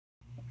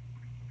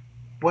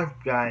What's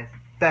up, guys?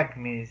 Back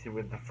me here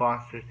with the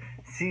Fosters,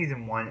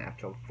 Season 1,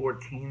 Episode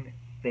 14,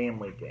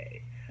 Family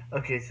Day.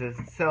 Okay,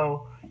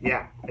 so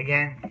yeah,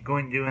 again,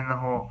 doing the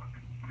whole,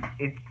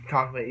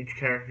 talk about each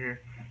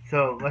character.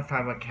 So, let's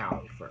talk about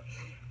Callie first,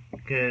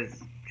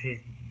 because she's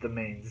the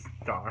main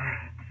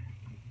star.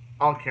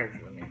 All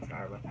characters are the main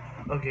star, but,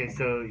 okay,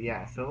 so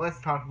yeah, so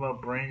let's talk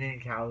about Brandon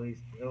and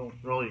Callie's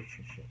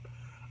relationship.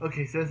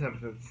 Okay, so this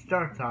episode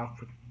starts off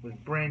with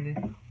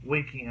Brandon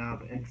waking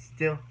up and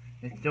still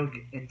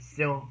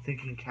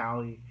thinking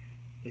Callie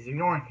is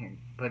ignoring him,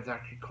 but it's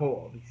actually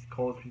Cole. Because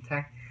Cole's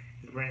because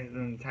Brandon's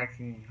been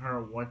texting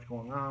her what's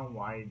going on,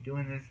 why are you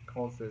doing this?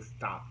 Cole says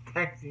stop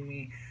texting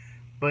me,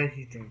 but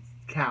he thinks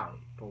it's Callie.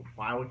 But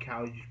why would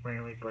Callie just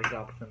randomly break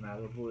up with him out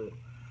of the blue?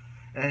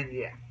 And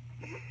yeah,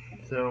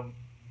 so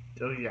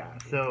yeah,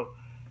 so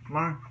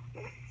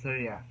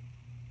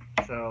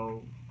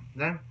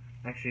then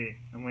actually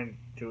I'm going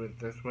to do it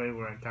this way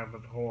where I talk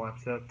about the whole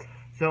episode.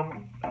 So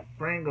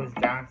Brandon goes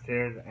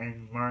downstairs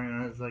and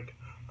Mariana's like,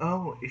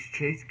 "Oh, is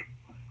Chase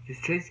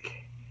Chase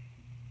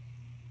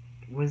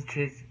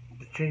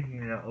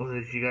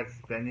that she got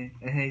suspended?"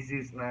 And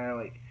Jesus and I are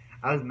like,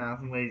 I was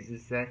mouthing what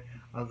Jesus said.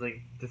 I was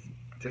like,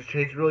 does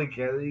Chase really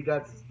care that he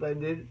got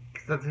suspended?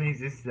 Because that's what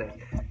Jesus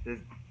said.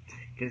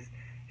 Because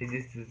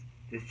Jesus says,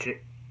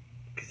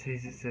 because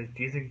Jesus says,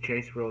 do you think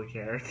Chase really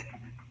cares?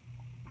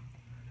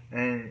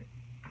 And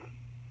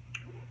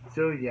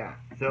so yeah,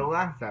 so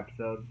last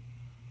episode,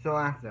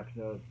 I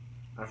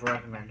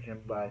forgot to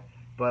mention, but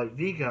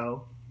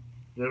Vico,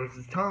 there was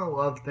this ton of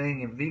love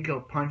thing, and Vico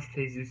punched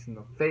Jesus in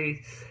the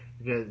face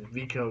because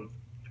Vico's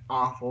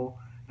awful,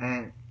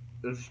 and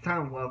there was this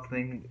ton of love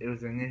thing. It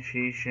was an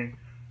initiation,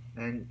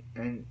 and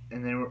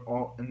they were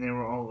all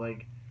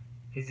like,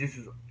 Jesus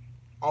was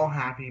all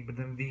happy, but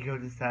then Vico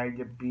decided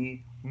to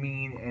be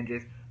mean and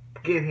just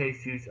give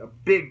Jesus a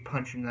big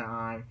punch in the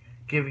eye,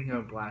 giving him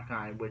a black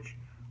eye, which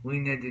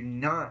Lena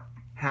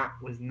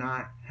was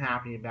not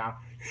happy about.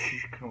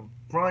 She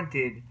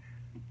confronted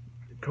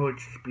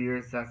Coach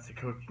Spears, that's the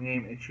coach's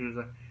name, and she was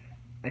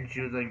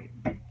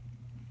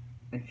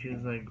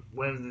like,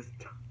 what is this?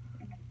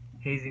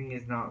 Hazing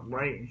is not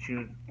right, and she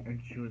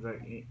was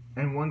like,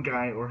 and one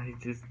guy, or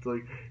he's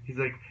like,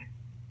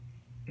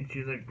 and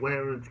she's like,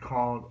 whatever it's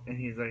called, and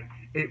he's like,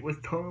 it was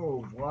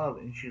total love,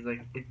 and she's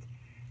like, it's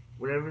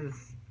whatever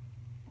this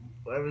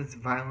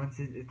violence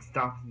is, it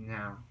stops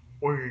now,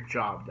 or your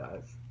job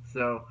does.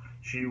 So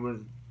she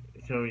was,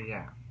 so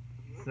yeah,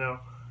 so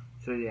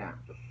yeah,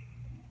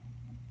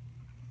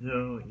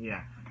 so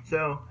yeah,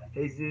 so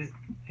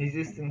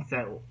Jesus thinks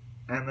that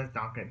Emma's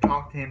not gonna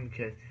talk to him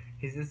because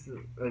he's just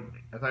like,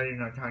 I thought you're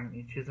not talking to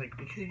me. She's like,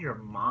 because your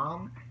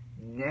mom.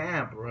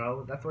 Nah,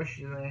 bro. That's why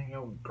she's like,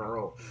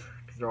 girls,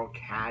 because they're all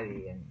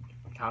catty and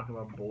talking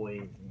about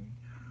boys and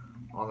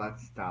all that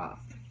stuff.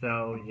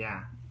 So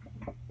yeah.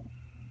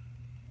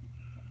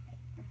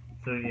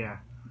 So yeah.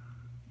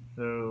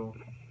 So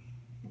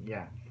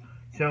yeah.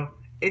 So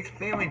it's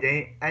Family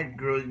Day at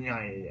Girls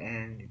United,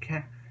 and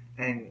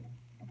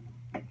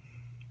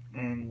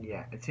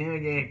yeah, it's Family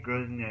Day at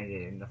Girls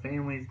United, and the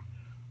families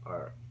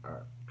are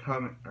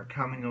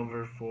coming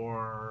over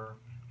for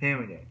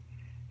Family Day,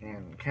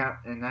 and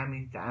that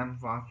means the Adams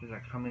Fosters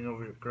are coming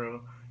over to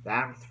The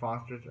Adams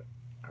Fosters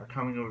are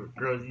coming over to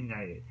Girls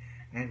United,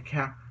 and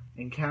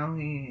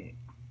Callie,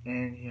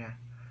 and yeah,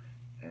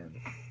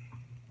 and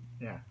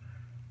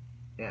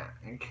yeah,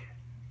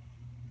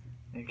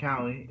 and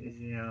Callie is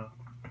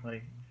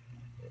like,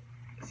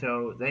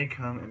 so they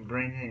come and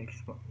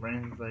Brandon's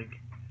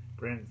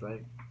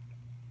like,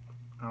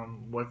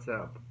 what's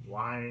up?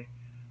 Why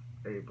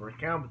are you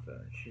breaking up with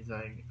her? She's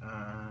like,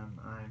 I'm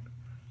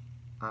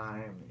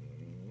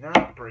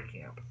not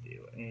breaking up with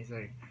you. And he's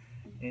like,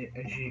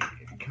 and she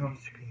comes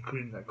to the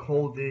conclusion that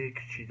Cole did,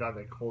 because she thought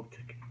that Cole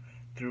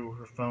threw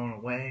her phone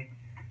away,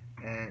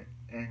 and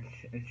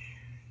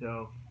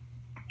so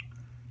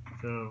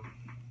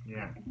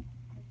yeah,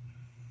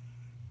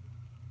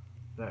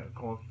 that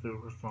Cole threw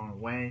her phone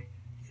away.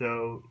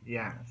 So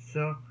yeah,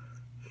 so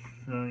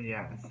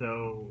yeah,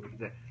 so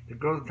the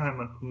girls are talking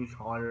about who's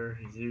hotter,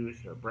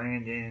 Jesus or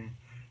Brandon,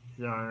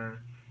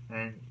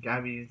 and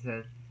Gabby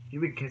says,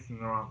 "You've been kissing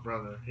the wrong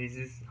brother.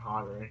 Jesus is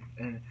hotter."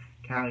 And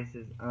Callie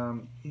says,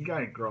 "He's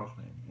got a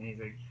girlfriend." And he's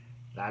like,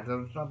 "That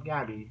doesn't stop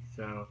Gabby."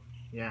 So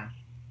yeah,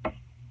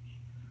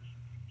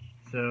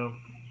 so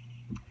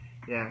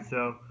yeah,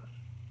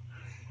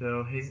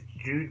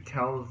 Jude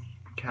tells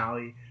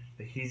Callie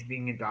that he's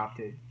being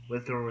adopted,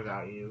 with or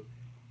without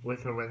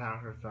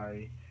her.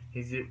 Sorry,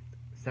 he's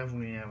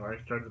definitely have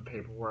already started the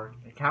paperwork,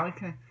 and Callie's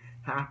kind of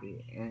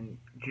happy, and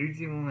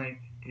Jude's even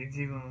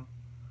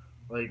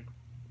like,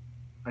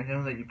 I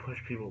know that you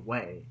push people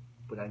away,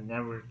 but I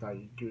never thought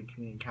you'd do it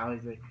to me. And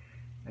Callie's like,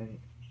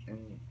 and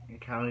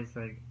Callie's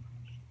like,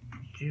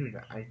 Jude,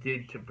 I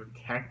did to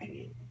protect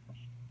you,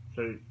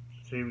 so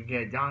you would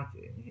get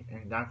adopted,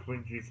 and that's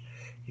when he's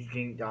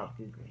getting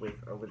adopted with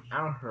or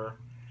without her,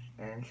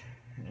 and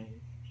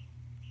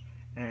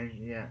and,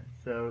 yeah,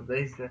 so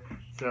they said,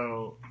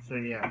 so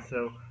yeah,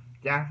 so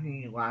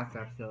Daphne last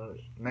episode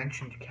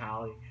mentioned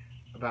Callie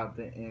about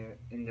the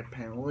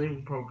independent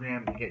living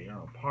program to get your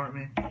own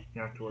apartment. You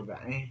don't have to worry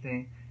about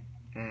anything,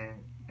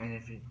 and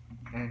if you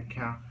and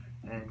Cal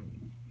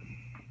and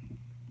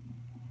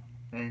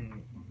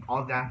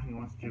all Daphne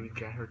wants to do is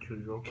get her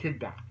 2-year-old kid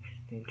back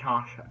named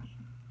Tasha.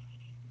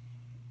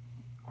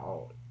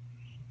 All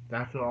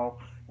that's all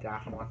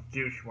Daphne wants to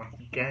do. She wants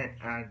to get it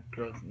out of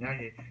Girls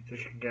United so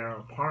she can get her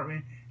own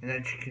apartment, and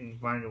then she can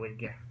find a way to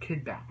get her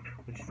kid back,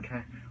 which is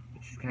kind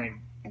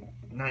of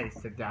nice.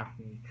 That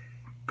Daphne's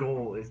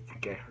goal is to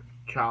get her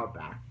child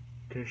back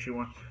because she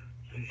wants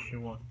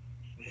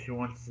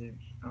to,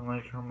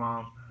 unlike her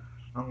mom,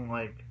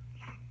 unlike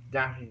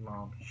Daphne's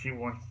mom, she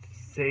wants to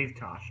save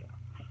Tasha.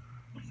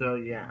 So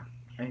yeah,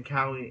 and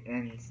Callie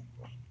and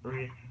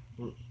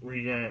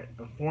Rita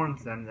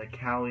informs them that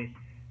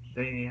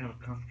they need to have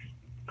a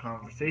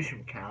conversation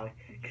with Callie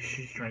because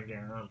she's trying to get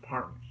her own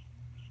apartment.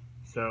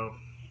 So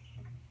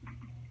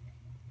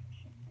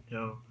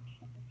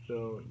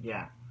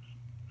yeah.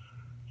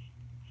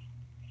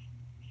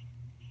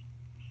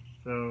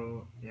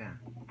 So yeah.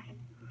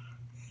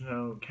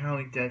 So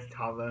Callie does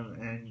tell them,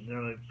 and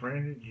they're like,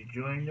 "Brandon, did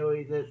you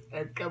know this?"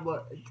 And come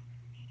on, it's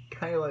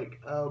kind of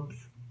like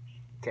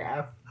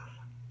Daff.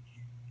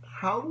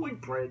 How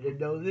would Brandon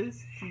know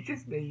this? She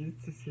just made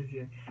this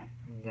decision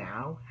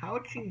now. How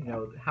would she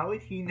know? How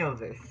would he know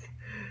this?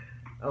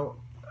 Oh,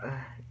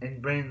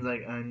 and Brandon's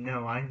like,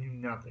 no, I knew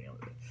nothing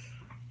of this.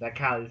 That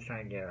Callie was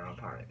trying to get her own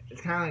apartment.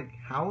 It's kind of like,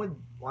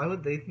 why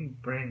would they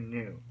think Brandon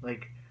knew?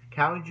 Like,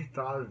 Callie just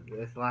thought of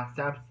this last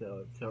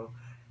episode, so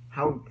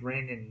how would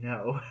Brandon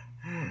know?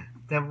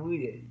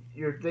 Definitely,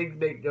 your things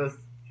make no.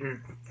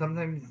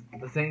 Sometimes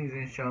the things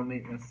in the show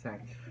make no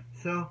sense.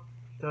 So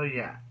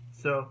yeah.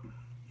 So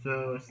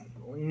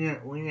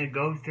Lena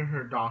goes to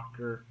her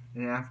doctor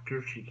and asks her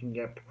if she can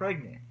get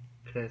pregnant.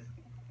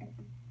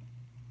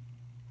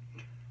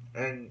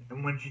 And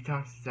when she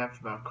talks to Steph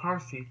about car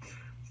seats,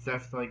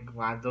 Steph's like,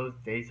 glad those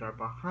days are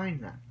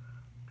behind them.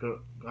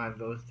 Glad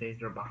those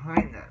days are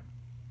behind them.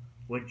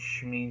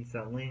 Which means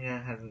that Lena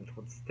hasn't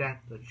told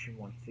Steph that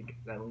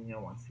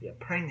Lena wants to get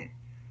pregnant.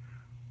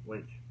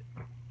 Which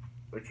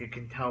you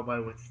can tell by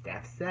what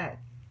Steph said.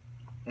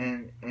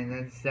 And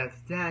then Steph's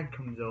dad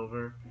comes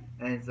over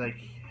and it's like,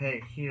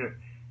 hey, here's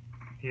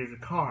a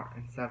car.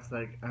 And Steph's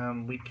like,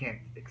 we can't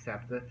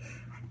accept it.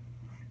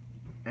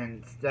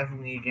 And Steph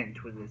and Lee get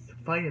into this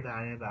fight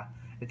about it.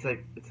 It's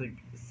like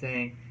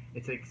saying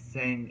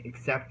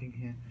accepting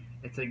him.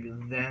 It's like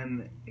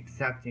them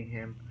accepting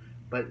him,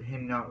 but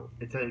him not.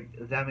 It's like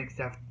them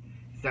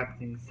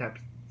accepting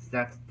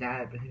Steph's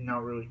dad, but him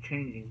not really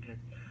changing.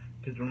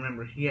 Because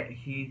remember, he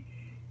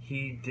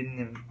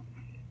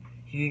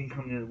didn't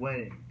come to the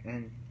wedding,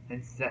 and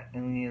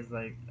Leah's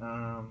like,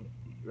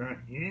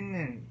 you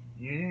didn't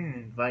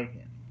invite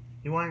him.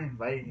 You want to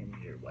invite him to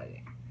your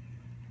wedding,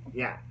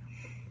 yeah.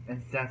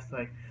 And Steph's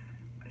like,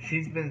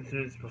 she's been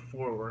through this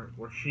before,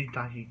 where she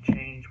thought he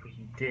changed, but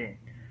he didn't.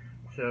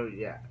 So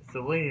yeah.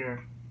 So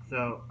later,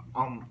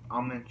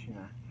 I'll mention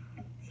that.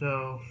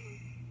 So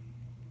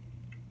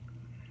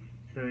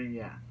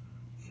yeah.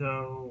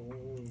 So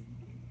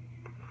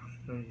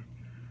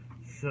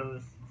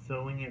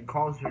Lena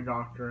calls her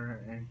doctor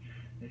and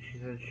she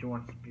says she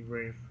wants to be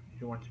ready.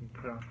 She wants to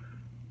put on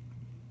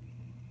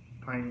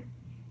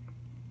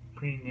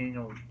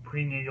prenatal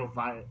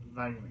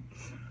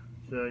vitamins.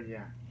 So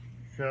yeah.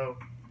 So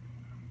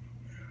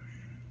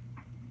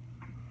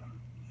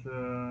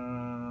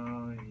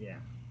yeah.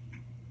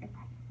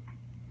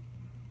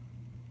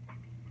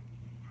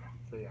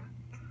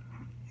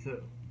 So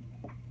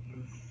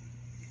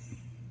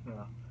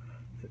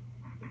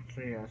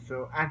yeah.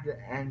 So at the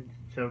end,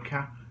 so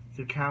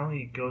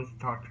Callie goes to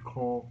talk to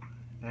Cole,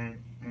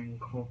 and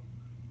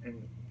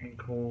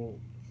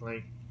Cole's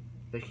like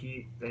that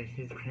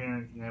his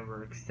parents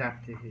never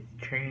accepted his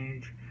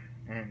change,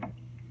 and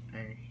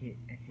he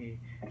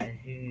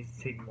needs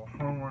to take more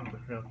homework,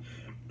 but he'll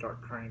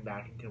start turning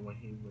back into what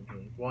he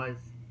originally was.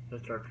 He'll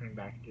start turning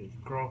back into his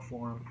girl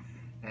form,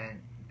 and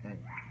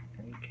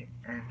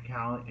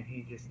Callie, and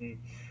he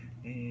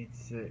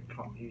needs to use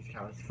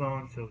Callie's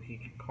phone so he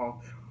can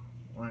call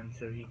one,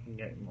 so he can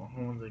get more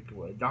homework, like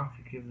what a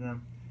doctor gives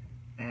them,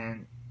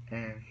 and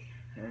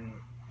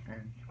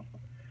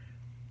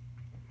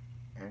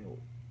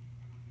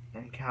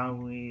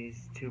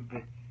Callie's too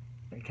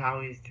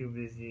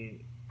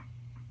busy.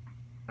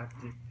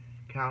 After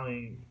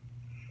Callie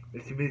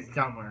is too busy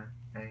somewhere,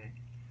 and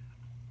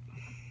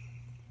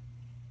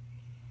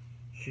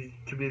she's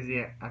too busy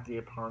at the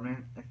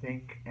apartment, I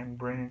think. And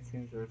Brandon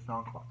sings her a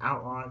song called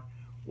 "Outlawed,"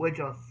 which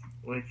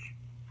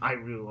I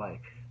really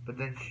like. But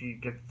then she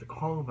gets the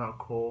call about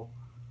Cole,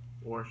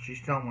 or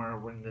she's somewhere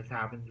when this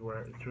happens,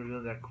 where it's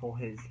revealed that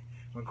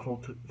when Cole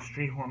took the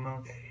street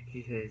hormones,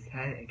 he hit his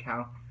head, and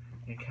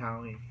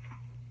Callie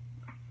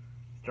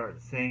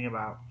starts saying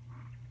about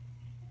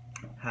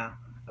how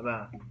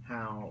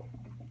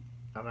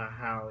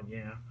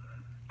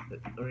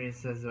Maria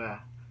says about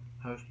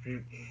how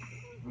street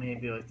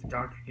maybe like the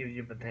doctor gives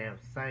you, but they have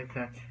side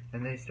effects,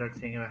 and they start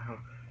saying about how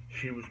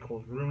she was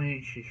Cole's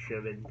roommate, she should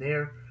have been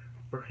there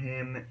for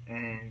him,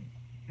 and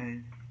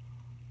and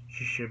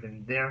she should have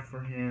been there for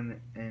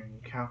him.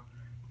 And Cal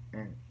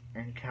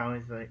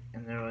is like,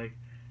 and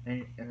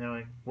they're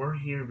like, we're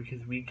here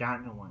because we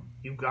got no one.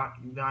 You got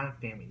a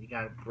family. You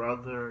got a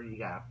brother. You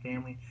got a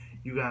family.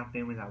 You got a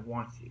family that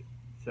wants you.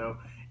 So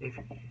if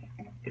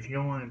you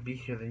don't want to be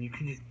here, then you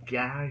can just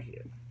get out of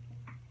here.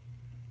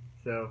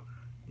 So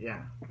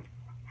yeah.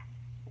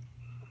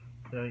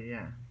 So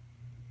yeah.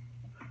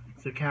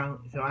 So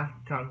after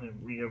talking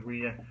to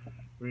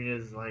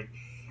Rita's like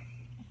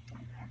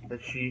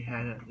that she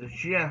had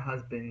a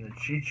husband that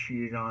she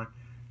cheated on,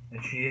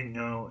 and she didn't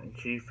know, and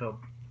she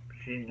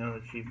didn't know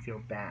that she'd feel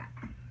bad.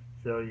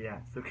 So yeah,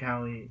 so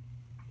Callie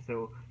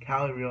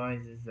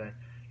realizes that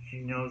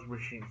she knows where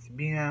she needs to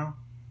be now.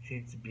 She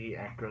needs to be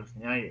at Girls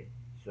United.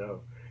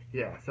 So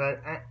yeah, so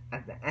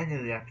at the end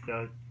of the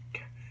episode,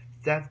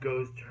 Steph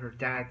goes to her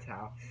dad's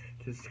house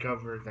to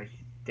discover that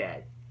he's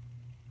dead.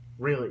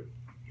 Really,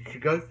 she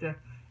goes to,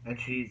 and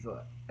she's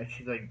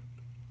like,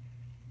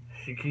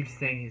 she keeps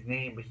saying his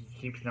name, but he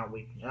keeps not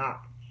waking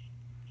up.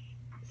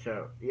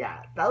 So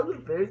yeah, that was a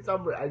very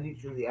somber ending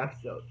to the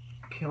episode.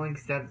 Killing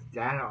Steph's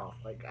dad off.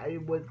 Like, I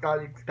was not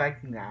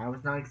expecting that. I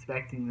was not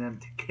expecting them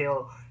to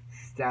kill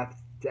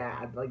Steph's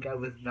dad. Like, I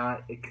was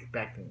not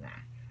expecting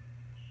that.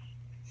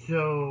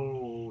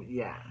 So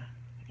yeah,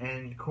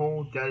 and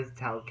Cole does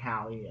tell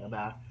Callie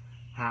about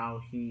how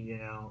he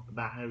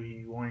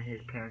wanted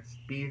his parents to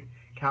be.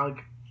 Cole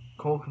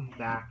comes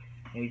back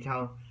and he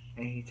tells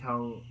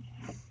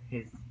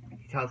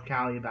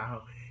Callie about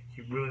how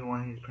he really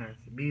wanted his parents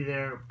to be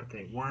there, but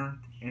they weren't.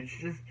 And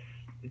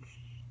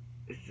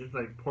it's just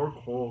like poor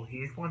Cole.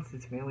 He just wants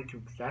his family to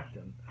accept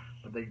him,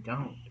 but they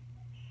don't.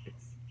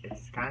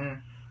 It's kind of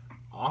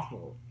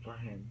awful for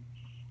him.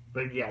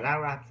 But yeah, that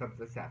wraps up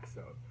this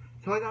episode.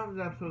 So I thought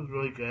this episode was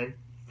really good.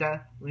 I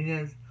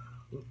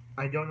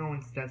don't know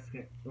when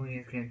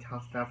Lena's gonna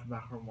tell Steph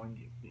about her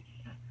wanting to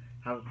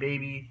have a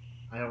baby.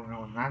 I don't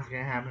know when that's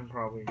gonna happen.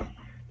 Probably.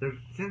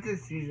 Since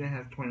this season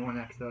has 21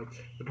 episodes,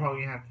 they're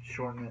probably gonna have to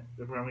shorten it.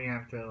 They're probably gonna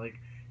have to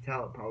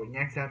tell it probably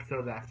next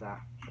episode after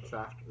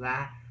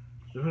that.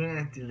 They're gonna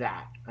have to do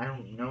that. I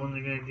don't know when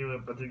they're gonna do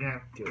it, but they're gonna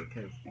have to do it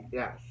because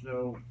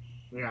So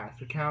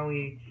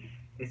Callie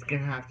is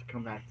gonna have to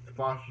come back to the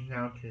Fosters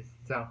now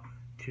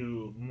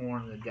to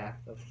mourn the death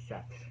of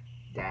Steph's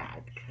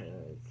dad.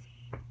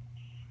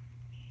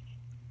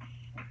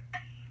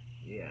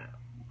 Yeah,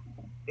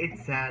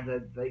 it's sad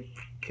that they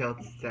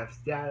killed Steph's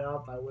dad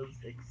off. I was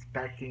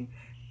expecting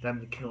them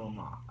to kill him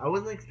off. I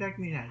wasn't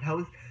expecting that.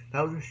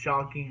 That was a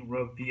shocking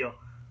reveal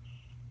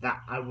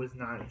that I was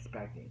not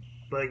expecting.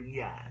 But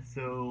yeah,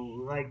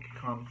 so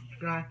comment,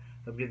 subscribe.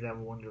 Hope you guys have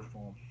a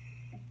wonderful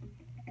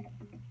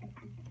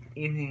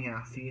evening, and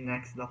I'll see you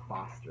next to the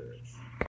Fosters.